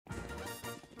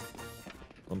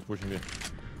One's pushing me.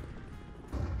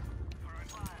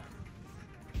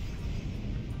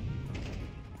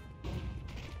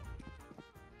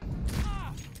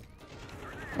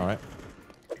 Alright.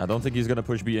 I don't think he's gonna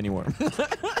push B anymore.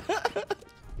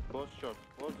 Both shot.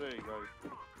 Both there, guys.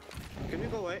 Can you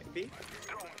go away? B?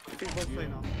 I think both play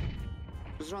now.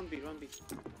 Just run B, run B.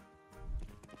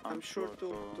 I'm sure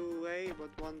two A, but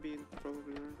one B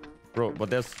probably right now. Bro, but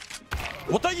there's...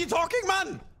 What are you talking,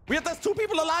 man? There's 2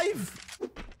 people alive!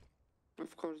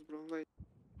 Of course, bro. Wait.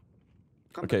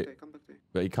 Come Okay. back, come back.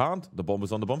 But he can't. The bomb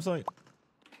is on the bomb site.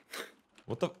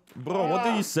 What the... Bro, what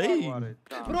did you say?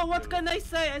 Bro, what can I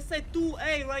say? I said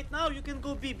 2A right now. You can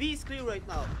go B. B is clear right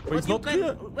now. But it's not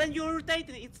clear. When you're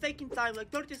rotating, it's taking time,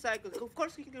 like 30 seconds. Of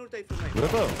course he can rotate from A.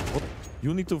 Whatever. What?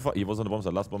 You need to fight. He was on the bomb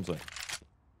site, last bomb site.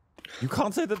 You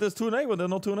can't say that there's 2 in A when they're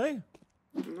not 2 in A.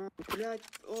 No, блядь.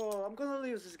 Oh, I'm gonna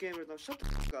lose this game right now. Shut the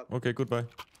fuck up. Okay, goodbye.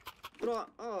 Bro,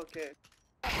 oh, okay.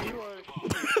 You are...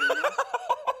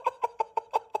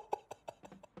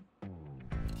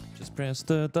 Just press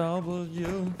the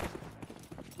W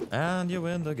and you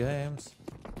win the games.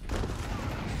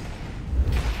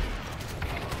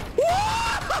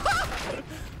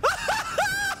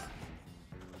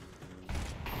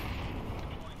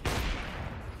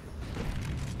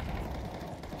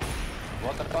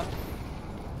 Water pan.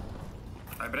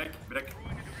 I break.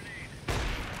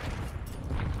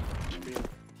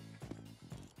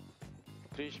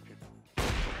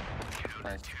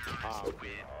 Nice.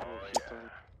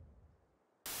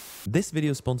 This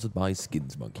video is sponsored by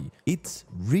Skins Monkey. It's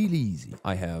really easy.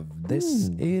 I have this,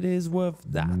 it is worth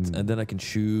that. And then I can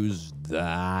choose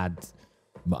that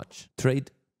much.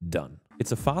 Trade done.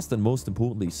 It's a fast and most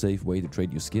importantly safe way to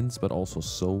trade your skins, but also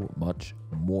so much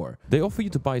more. They offer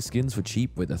you to buy skins for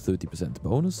cheap with a 30%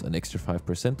 bonus, an extra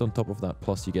 5% on top of that,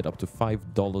 plus you get up to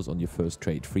 $5 on your first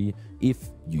trade free if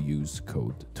you use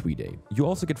code Mrtweeday. You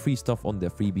also get free stuff on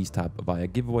their freebies tab via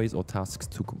giveaways or tasks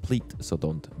to complete, so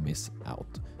don't miss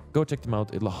out. Go check them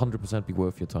out, it'll 100% be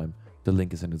worth your time. The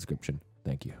link is in the description.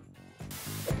 Thank you.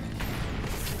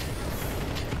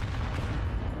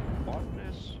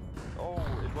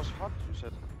 It was hot, you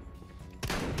said.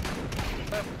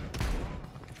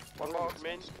 One more,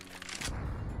 main.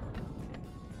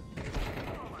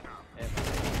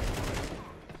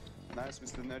 Nice,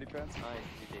 Mr. Nerdy Pants. Nice,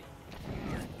 DJ.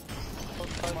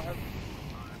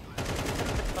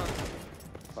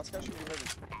 Last guy should be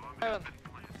heavy.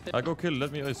 I go kill,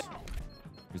 let me ice.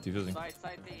 He's defusing. Side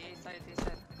A, side A,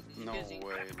 side. No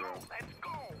way, bro.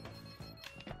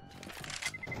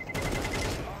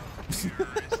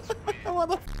 What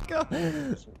the fuck?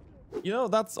 You know,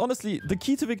 that's honestly the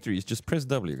key to victory is just press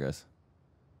W, guys.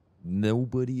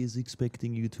 Nobody is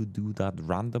expecting you to do that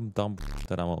random dumb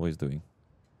that I'm always doing.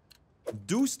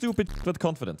 Do stupid with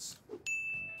confidence.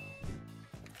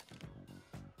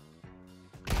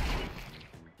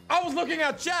 I was looking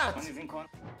at chat!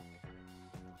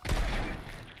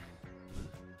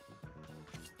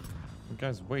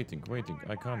 Guys, waiting.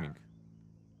 I coming.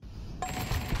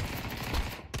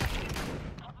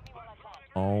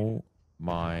 Oh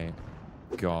my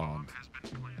god.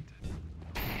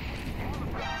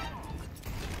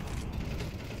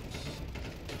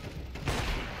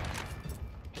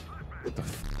 What the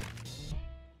f—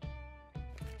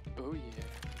 Oh yeah.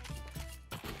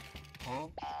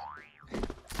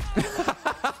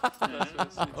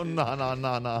 Oh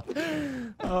no.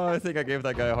 Oh, I think I gave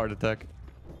that guy a heart attack.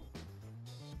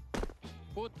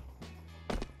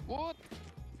 What?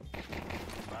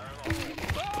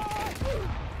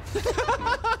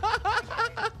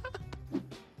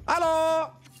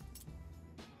 Hello!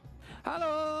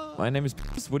 Hello! My name is P.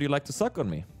 Would you like to suck on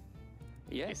me?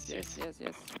 Yes.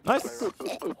 Nice!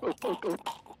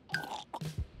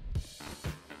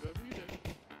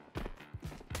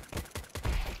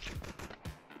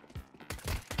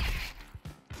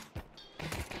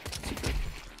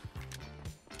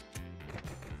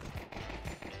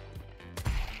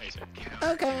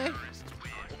 Okay.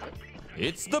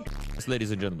 It's the P,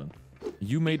 ladies and gentlemen.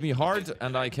 You made me hard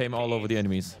and I came all over the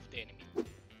enemies.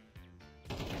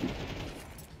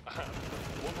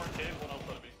 One more cave, one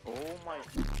outside of me. Oh my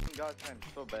god, I'm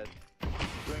so bad.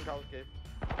 Going out cave.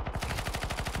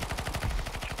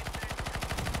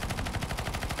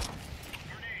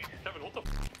 Kevin, what the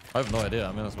I have no idea.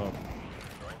 I'm in a smoke.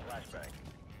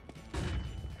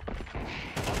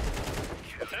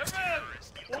 Kevin!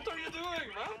 What are you doing,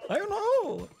 man? I don't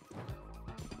know.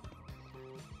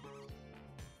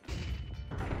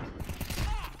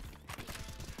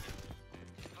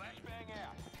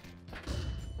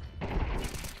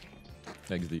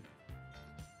 XD.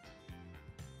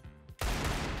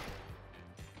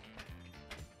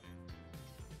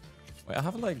 Wait, I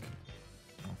have like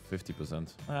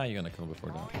 50%. Ah, you're gonna kill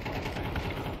before that.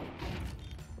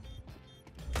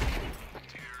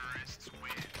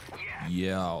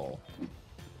 Yo.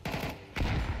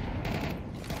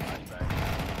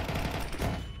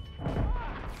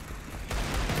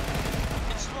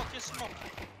 It's smoke, it's smoke.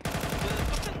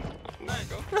 Nice.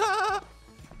 Go.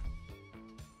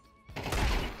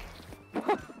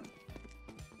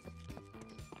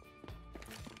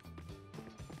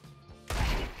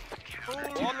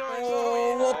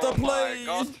 Oh, what a play!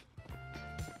 God.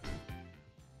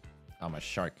 I'm a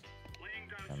shark.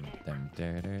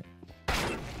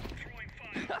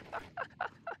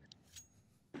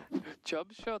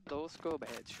 Jump shot, no scope,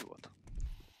 headshot.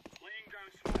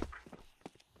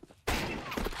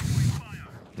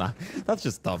 Nah, that's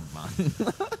just dumb, man.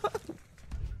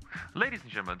 Ladies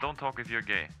and gentlemen, don't talk if you're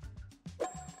gay.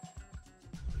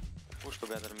 Push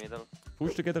together middle.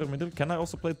 Push together in the middle. Can I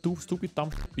also play too stupid dumb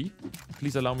B?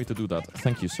 Please allow me to do that.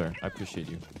 Thank you, sir. I appreciate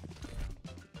you.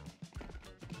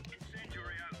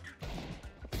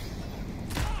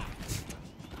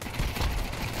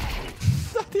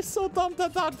 That is so dumb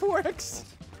that that works.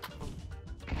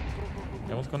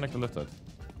 Yeah, let's connect the left side.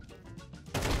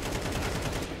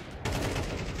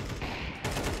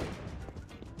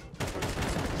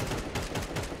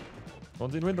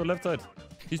 One's in window, left side.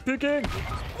 He's peeking!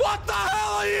 What the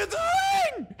hell are you doing?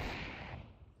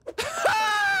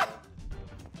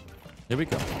 Here we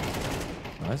go.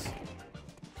 Nice.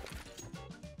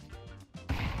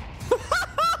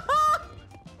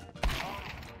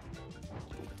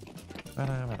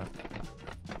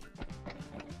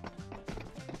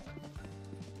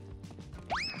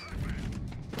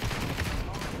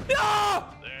 No!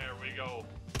 There we go.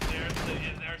 There's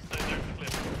the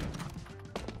clip.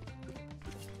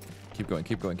 Keep going,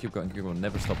 keep going, keep going, keep going.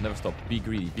 Never stop, never stop. Be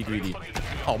greedy, be greedy.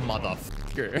 Oh,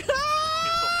 motherfucker.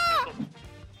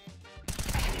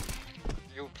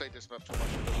 You play this map too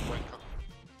much, you little wanker.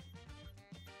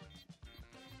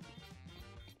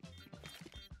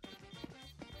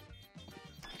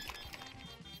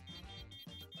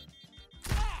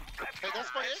 Hey,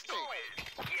 that's my AK!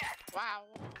 Wow!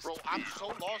 Bro, I'm so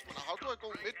lost, man. How do I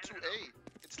go mid to A?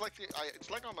 It's like it's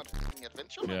like I'm at an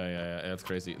adventure. Yeah, it's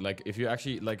crazy. Like, if you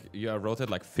actually, like, you are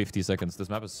rotated like 50 seconds. This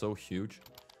map is so huge.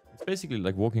 It's basically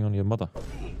like walking on your mother.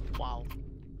 Wow.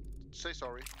 Say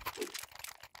sorry.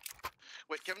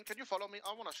 Wait, Kevin, can you follow me?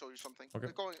 I want to show you something. Okay.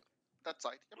 We're going that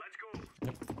side. Yep. Let's go.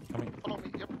 Yep, coming. Follow me.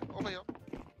 Yep. Over here.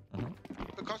 Uh-huh.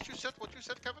 Because you said what you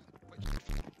said, Kevin. Wait.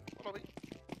 Follow me.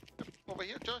 Yep. Over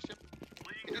here, Josh. Yep.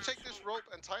 Can you take this rope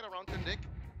and tie it around your neck,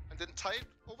 and then tie it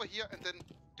over here, and then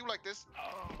do like this?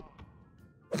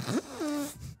 I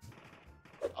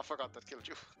forgot that killed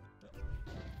you.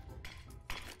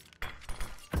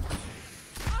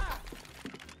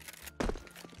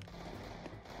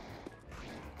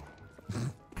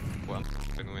 One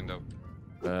in window.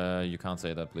 You can't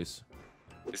say that, please.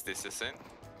 Is this a sin?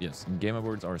 Yes, game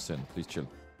awards are a sin. Please chill.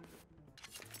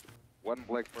 One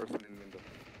black person in window.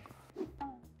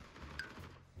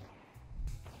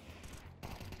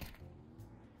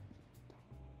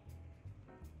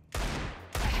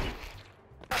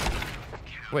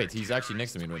 Wait, he's actually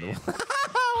next to me in window.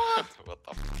 What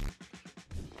the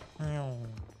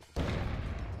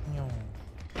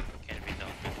Can be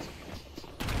done.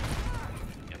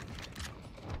 Yep.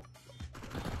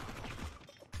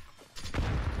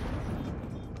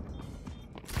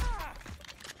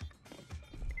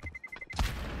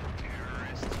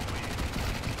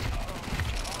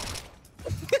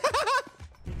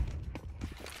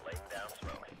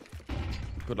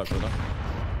 Good luck, brother.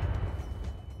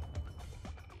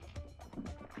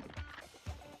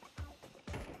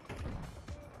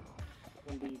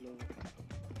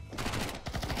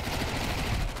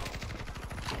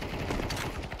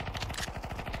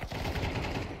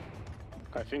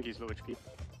 I think he's low HP.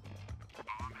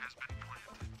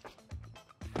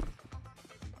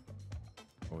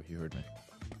 Oh, he heard me.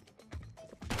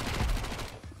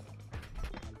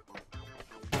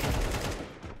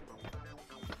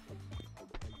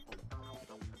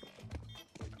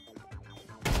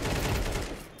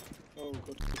 Oh,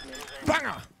 good.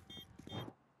 Banger!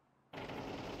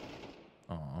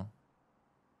 Aw.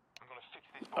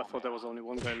 I thought there was only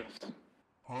one guy left.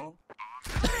 Huh?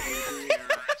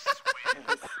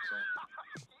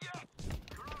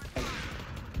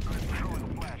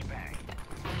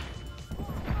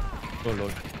 Oh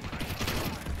lord.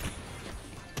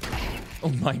 Oh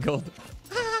my god.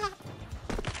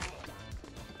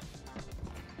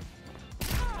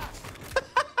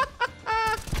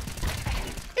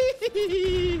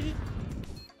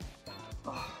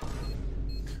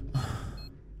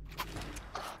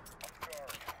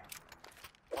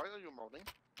 morning.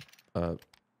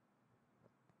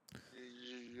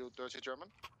 You dirty German.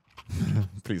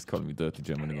 Please call me dirty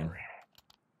German again.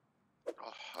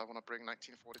 Oh, I wanna bring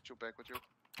 1942 back with you.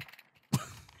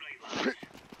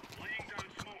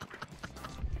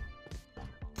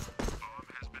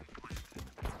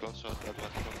 Close shot, that was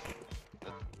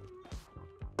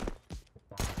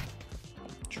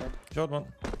close. Short one.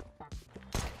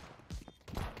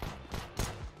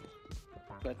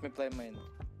 Let me play main.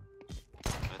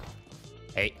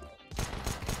 Hey.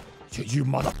 You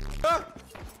mother.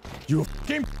 You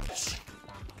fucking.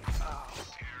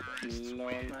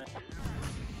 Lol.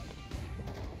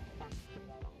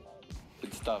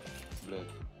 It's tough, blood.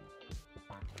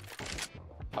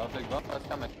 I'll take one. What's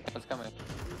coming? What's coming?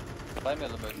 Play me a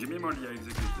little bit. Give me molly, I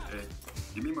execute. Hey,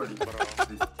 give me molly.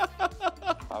 Please.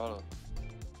 Pablo.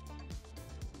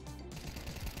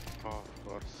 Oh, of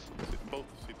course. Both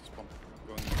city spawn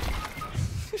going.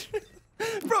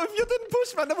 Bro, if you didn't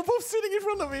push, man, they were both sitting in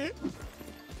front of me.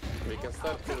 We can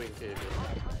start doing KD.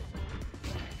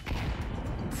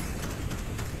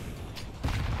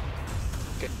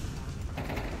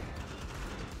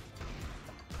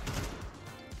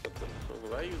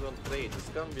 Why you don't play?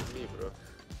 Just come with me, bro.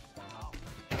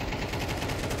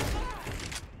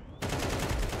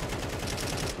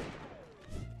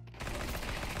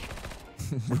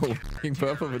 Bro, King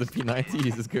Purple with a P90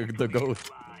 is the GOAT.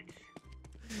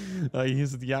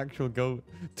 He's the actual GOAT.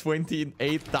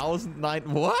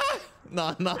 28,009. What?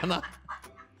 No.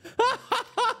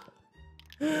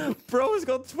 Bro has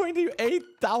got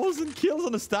 28,000 kills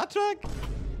on the stat track?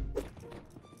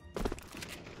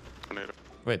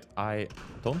 Wait, I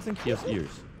don't think he has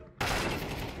ears.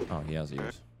 Oh, he has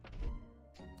ears.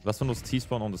 Last one was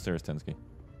T-spawn on the stairs, Tensky.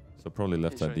 So probably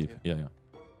left side deep. Yeah.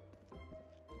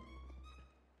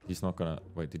 He's not gonna...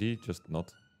 Wait, did he just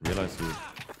not realize who... Wow.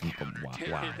 He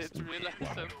didn't realize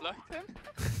I blocked him.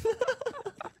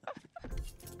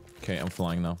 Okay, I'm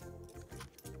flying now.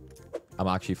 I'm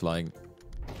actually flying.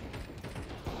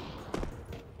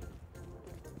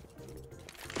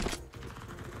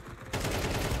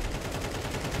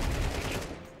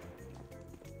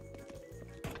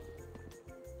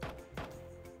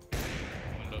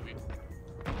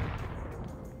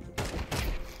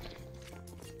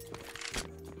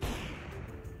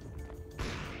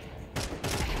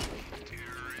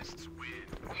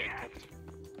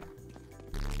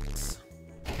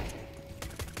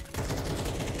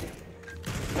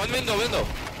 One window.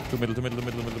 Two middle,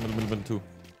 two.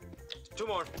 Two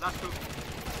more. Last two.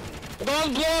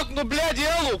 Don't block, no блядь,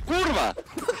 yellow, kurwa!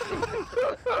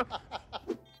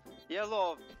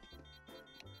 Yellow.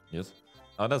 Yes.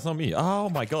 Oh, that's not me. Oh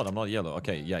my god, I'm not yellow.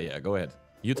 Okay, yeah, go ahead.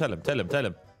 You tell him.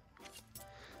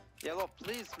 Yellow,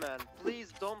 please, man.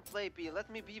 Please don't play B. Let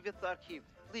me be with Archive.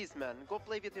 Please, man. Go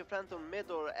play with your friend on mid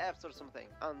or Fs or something.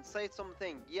 And say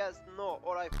something. Yes, no,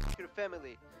 or I f your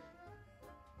family.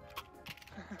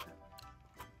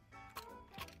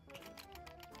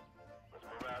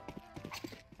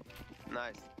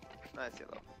 Nice,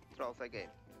 Yellow. Trolls again.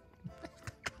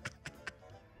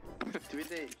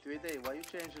 Mrtweeday, why you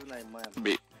change your name, man?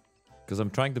 B. Because I'm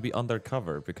trying to be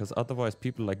undercover, because otherwise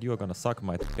people like you are gonna suck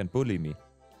my dick and bully me.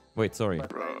 Wait, sorry.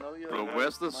 Bro,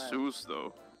 where's the Zeus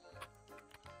though?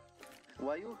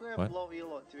 Why you have What? low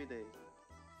Yellow, Mrtweeday?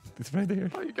 It's right there.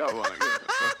 Oh, you got one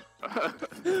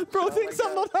again. Bro thinks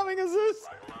I'm not having a Zeus.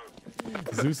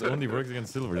 Zeus only works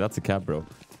against silver. That's a cap, bro.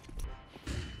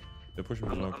 They're pushing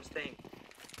me long. I'm staying.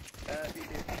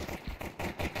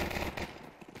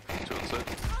 Two on side.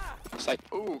 Side.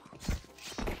 Ooh.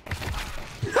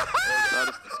 That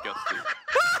is disgusting.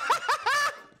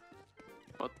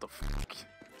 What the fuck?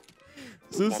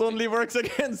 Zeus only works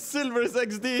against silver's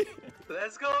XD.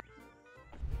 Let's go!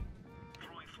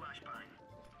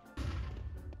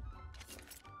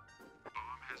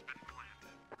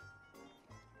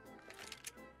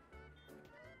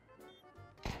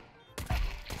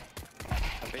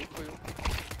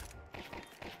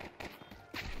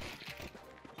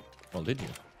 Well, did you?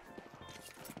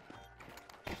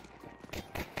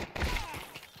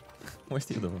 Where's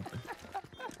the other one?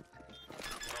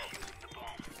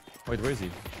 Wait, where is he?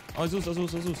 Oh, Zeus.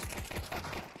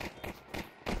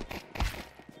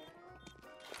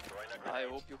 I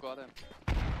hope you got him.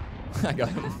 I got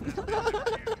him.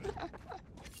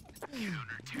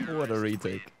 What a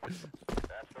retake.